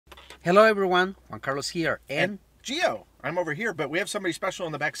Hello everyone, Juan Carlos here, and Gio. I'm over here, but we have somebody special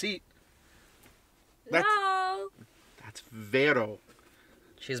in the back seat. Hello. That's Vero.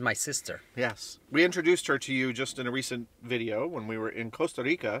 she's my sister. Yes. We introduced her to you just in a recent video when we were in Costa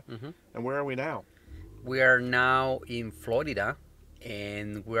Rica. And where are we now? We are now in Florida,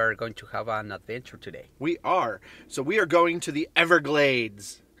 and we are going to have an adventure today. We are. So we are going to the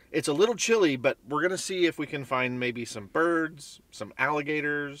Everglades. It's a little chilly, but we're going to see if we can find maybe some birds, some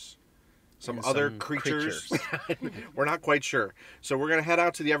alligators, some other creatures. We're not quite sure. So we're going to head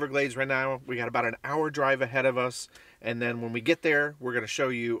out to the Everglades right now. We got about an hour drive ahead of us. And then when we get there, we're going to show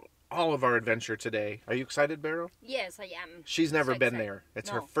you all of our adventure today. Are you excited, Vero? Yes, I am. She's never been there.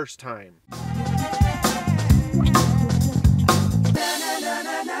 It's her first time.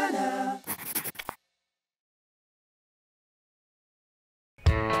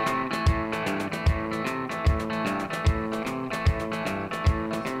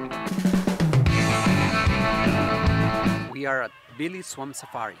 We are at Billie Swamp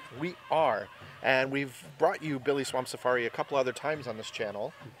Safari. We are. And we've brought you Billie Swamp Safari a couple other times on this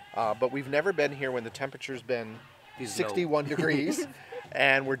channel. But we've never been here when the temperature's been 61 degrees.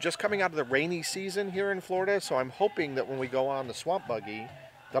 And we're just coming out of the rainy season here in Florida. So I'm hoping that when we go on the swamp buggy,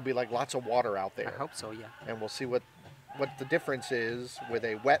 there'll be like lots of water out there. I hope so, yeah. And we'll see what the difference is with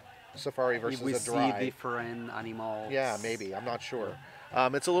a wet safari versus we a dry. see different animals. Yeah, maybe. I'm not sure.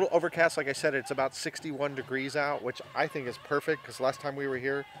 It's a little overcast. Like I said, it's about 61 degrees out, which I think is perfect because last time we were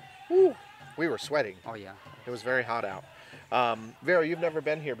here, whew, we were sweating. Oh, yeah. It was very hot out. Vero, you've never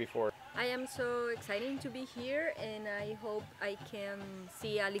been here before. I am so excited to be here, and I hope I can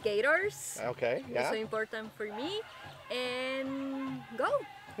see alligators. Okay, yeah. It's so important for me. And go.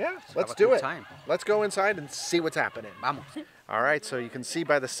 Yeah, So let's have a do good it. time. Let's go inside and see what's happening. Vamos. All right, so you can see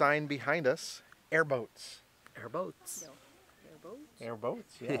by the sign behind us, airboats. Airboats.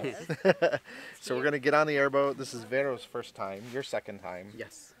 Airboats, yes. So we're going to get on the airboat. This is Vero's first time, your second time.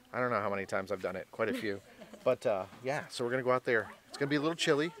 Yes. I don't know how many times I've done it, quite a few. But yeah, so we're going to go out there. It's going to be a little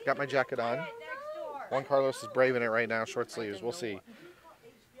chilly. Got my jacket on. Juan Carlos is braving it right now, short sleeves. We'll see.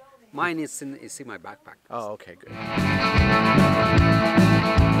 Mine is in my backpack. Oh, okay, good.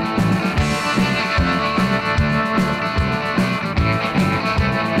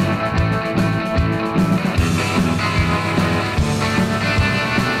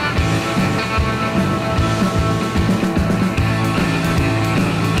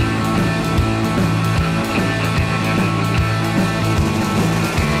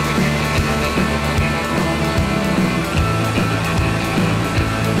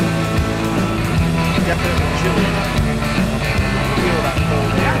 Definitely chilly. Feel that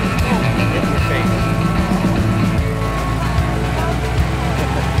cold air in your face.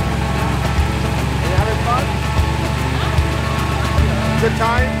 You having fun? Good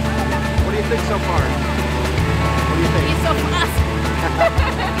time? What do you think so far? What do you think? It's so fast.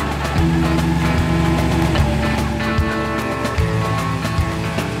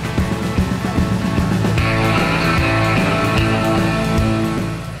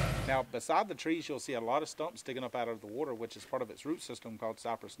 Now, beside the trees, you'll see a lot of stumps sticking up out of the water, which is part of its root system called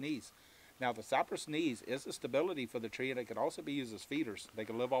cypress knees. Now, the cypress knees is the stability for the tree, and it can also be used as feeders. They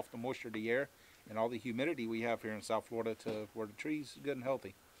can live off the moisture of the air and all the humidity we have here in South Florida to where the tree's good and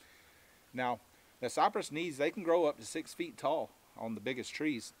healthy. Now, the cypress knees, they can grow up to 6 feet tall on the biggest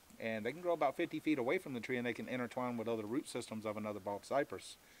trees, and they can grow about 50 feet away from the tree, and they can intertwine with other root systems of another bulb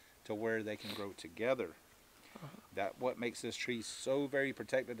cypress to where they can grow together. That's what makes this tree so very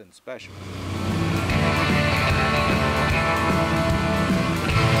protected and special.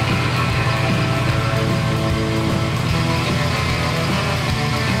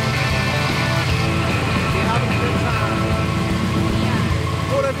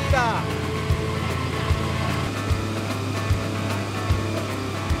 Pura vida.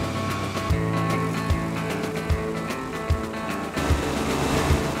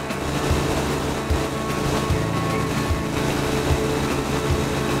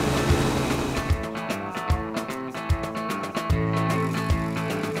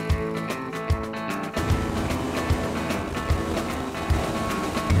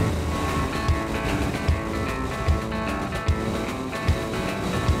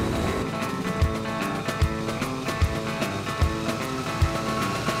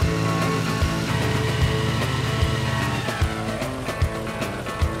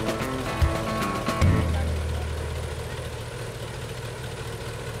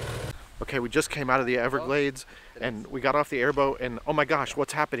 Okay, we just came out of the Everglades and we got off the airboat and oh my gosh,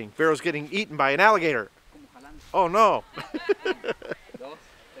 what's happening? Vero's getting eaten by an alligator. Oh no.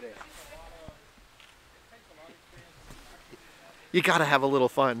 You gotta have a little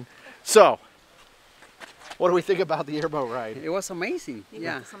fun. So, what do we think about the airboat ride? It was amazing. It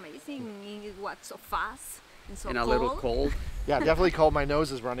Yeah. was amazing. It was so fast and so And a cold. little cold. Yeah, definitely cold. My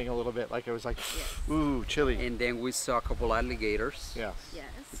nose is running a little bit. Like it was like, Yes. ooh, chilly. And then we saw a couple alligators. Yeah. Yes.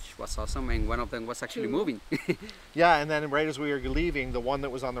 Which was awesome, and one of them was actually Two. moving. Yeah, and then right as we were leaving, the one that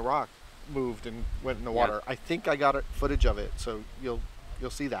was on the rock moved and went in the water. I think I got footage of it, so you'll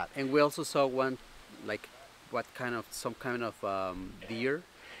see that. And we also saw one, like, some kind of deer.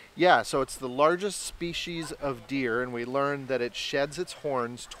 Yeah, so it's the largest species of deer, and we learned that it sheds its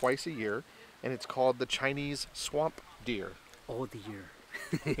horns twice a year, and it's called the Chinese swamp deer. Oh, deer.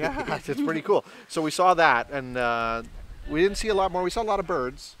 Yeah, it's pretty cool. So we saw that, and we didn't see a lot more. We saw a lot of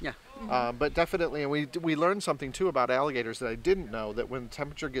birds. Yeah. But definitely, and we learned something too about alligators that I didn't know, that when the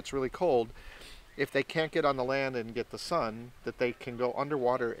temperature gets really cold, if they can't get on the land and get the sun, that they can go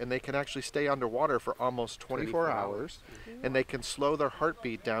underwater, and they can actually stay underwater for almost 24 hours, and they can slow their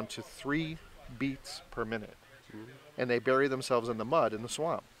heartbeat down to 3 beats per minute. And they bury themselves in the mud in the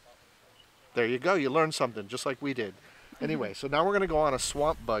swamp. There you go, you learned something, just like we did. Anyway, so now we're going to go on a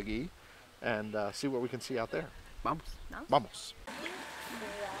swamp buggy and see what we can see out there. Vamos. Vamos.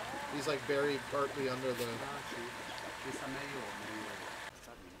 He's like buried partly under the...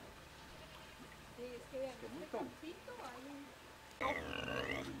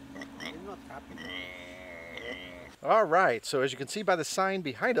 All right, so as you can see by the sign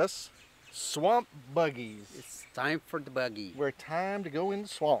behind us, swamp buggies. It's time for the buggy. We're time to go in the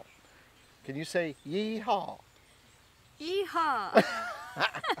swamp. Can you say yee-haw? Yeehaw!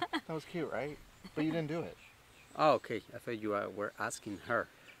 That was cute, right? But you didn't do it. Oh, okay. I thought you were asking her.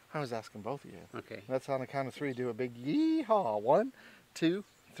 I was asking both of you. Okay. Let's on the count of 3 do a big yee-haw. 1, 2,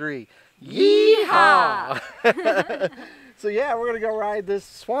 3. Yeehaw! So yeah, we're gonna go ride this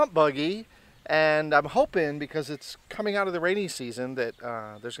swamp buggy, and I'm hoping, because it's coming out of the rainy season, that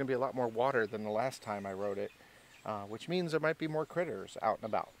there's gonna be a lot more water than the last time I rode it, which means there might be more critters out and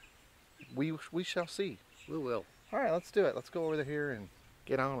about. We shall see. We will. All right, let's do it. Let's go over here and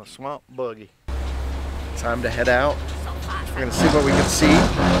get on a swamp buggy. Time to head out. So fast. We're gonna see what we can see.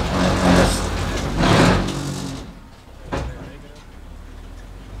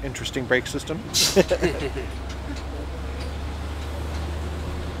 Interesting brake system. So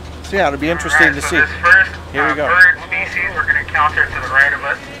yeah, it'll be interesting to see. This first Here we go. bird species we're going to encounter to the right of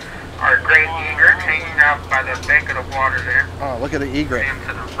us are great egrets hanging out by the bank of the water there. Oh, look at the egret. And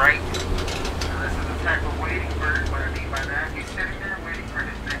to the right, this is a type of wading bird. What I mean by that, he's sitting there waiting for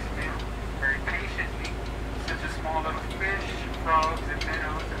his next meal very patiently, such as small little fish, frogs, and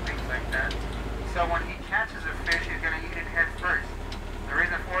minnows, and things like that. So when he catches a fish, he's going to eat it head first. The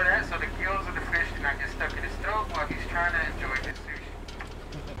reason for that, so the gills of the fish do not get stuck in his throat while he's trying to enjoy his sushi.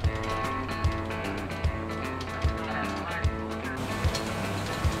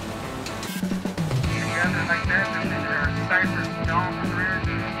 Together like that, this is our cypress dome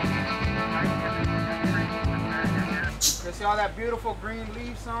You see all that beautiful green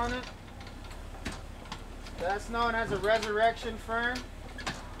leaves on it? That's known as a resurrection fern.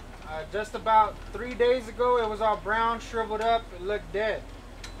 Just about 3 days ago, it was all brown, shriveled up, it looked dead.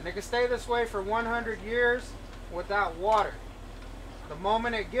 And it can stay this way for 100 years without water. The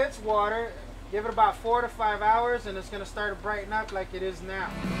moment it gets water, give it about 4 to 5 hours, and it's going to start to brighten up like it is now.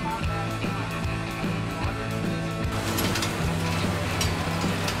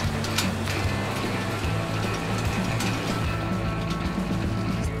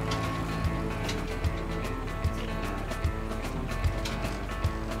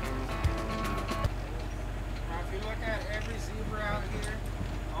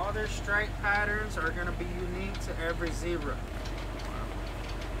 Stripe patterns are going to be unique to every zebra.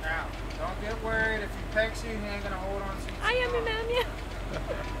 Now, don't get worried. If he pecks you, he ain't going to hold on to you. I am a man, yeah.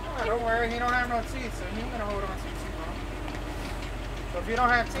 Oh, don't worry. He don't have no teeth, so he ain't going to hold on to you too long. So if you don't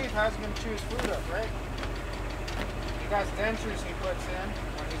have teeth, how's he going to chew his food up, right? He got dentures he puts in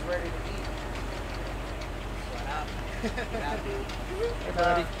when he's ready to eat. Hey,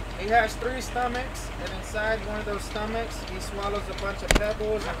 buddy. He has 3 stomachs, and inside one of those stomachs, he swallows a bunch of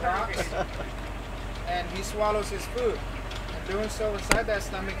pebbles and rocks, and he swallows his food. And doing so inside that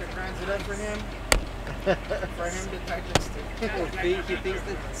stomach, it grinds it up for him to digest it. He thinks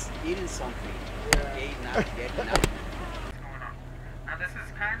that it's eating something. Getting up. Now this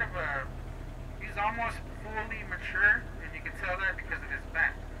is kind of he's almost fully mature, and you can tell that because of his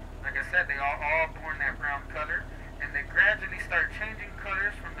back. Like I said, they all born that brown color. And they gradually start changing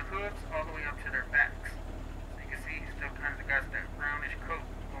colors from the hooves all the way up to their backs. So you can see he still kind of got that brownish coat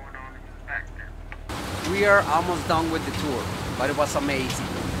going on in his back there. We are almost done with the tour, but it was amazing.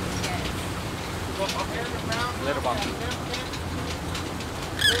 Little bumpy.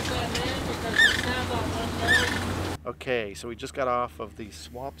 Push that in because it stands on one leg. Okay, so we just got off of the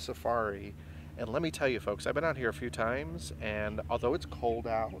Swamp Safari, and let me tell you folks, I've been out here a few times, and although it's cold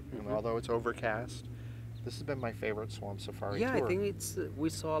out, and although it's overcast, this has been my favorite Swamp Safari Yeah, tour. I think it's we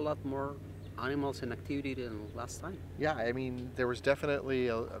saw a lot more animals and activity than last time. Yeah, I mean, there was definitely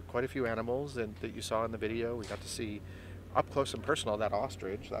quite a few animals that you saw in the video. We got to see up close and personal that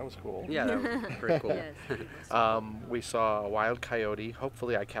ostrich. That was cool. Yeah, that was pretty cool. Yes. We saw a wild coyote.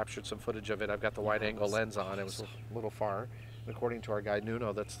 Hopefully I captured some footage of it. I've got the wide angle lens on. It was a little far. And according to our guide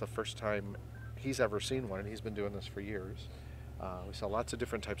Nuno, that's the first time he's ever seen one, and he's been doing this for years. We saw lots of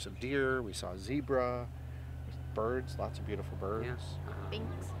different types of deer. We saw zebra, birds, lots of beautiful birds. Yeah.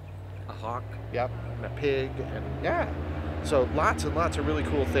 Pinks. A hawk. Yep, and a pig, and yeah. So lots and lots of really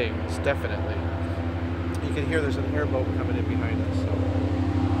cool things, definitely. You can hear there's an airboat coming in behind us, so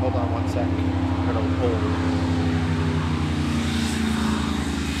hold on one sec. I'm gonna hold.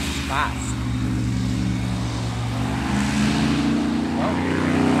 Fast.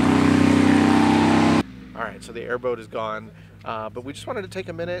 All right, so the airboat is gone, but we just wanted to take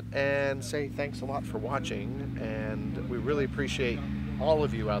a minute and say thanks a lot for watching, and we really appreciate all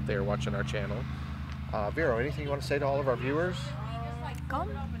of you out there watching our channel. Vero, anything you want to say to all of our viewers?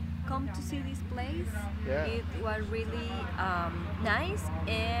 Come to see this place. Yeah. It was really nice,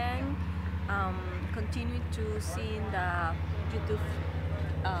 and continue to see the YouTube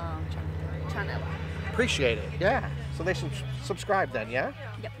channel. Appreciate it. Yeah. So they should subscribe then, yeah?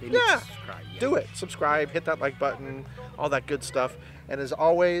 Yep. They need to Yeah. subscribe, yeah. Do it. Subscribe, hit that like button, all that good stuff. And as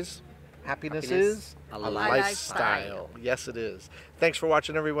always, happiness is a lifestyle. Yes, it is. Thanks for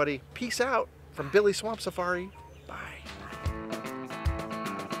watching, everybody. Peace out from Billie Swamp Safari.